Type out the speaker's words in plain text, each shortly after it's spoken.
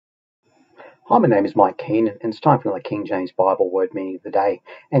Hi, my name is Mike Keenan, and it's time for another King James Bible word meaning of the day.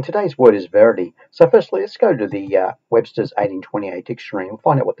 And today's word is verity. So firstly, let's go to the Webster's 1828 dictionary and we'll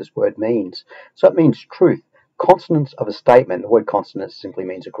find out what this word means. So it means truth, consonants of a statement. The word consonant simply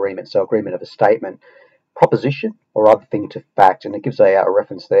means agreement, so agreement of a statement, proposition, or other thing to fact. And it gives a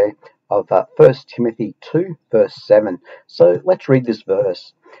reference there of 1 Timothy 2, verse 7. So let's read this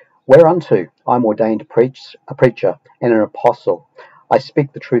verse. Whereunto I am ordained a preacher and an apostle. I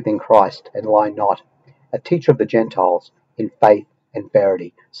speak the truth in Christ and lie not, a teacher of the Gentiles in faith and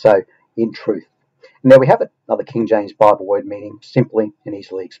verity. So, in truth. And there we have it, another King James Bible word meaning, simply and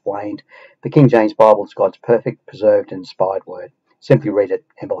easily explained. The King James Bible is God's perfect, preserved and inspired word. Simply read it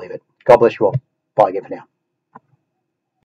and believe it. God bless you all. Bye again for now.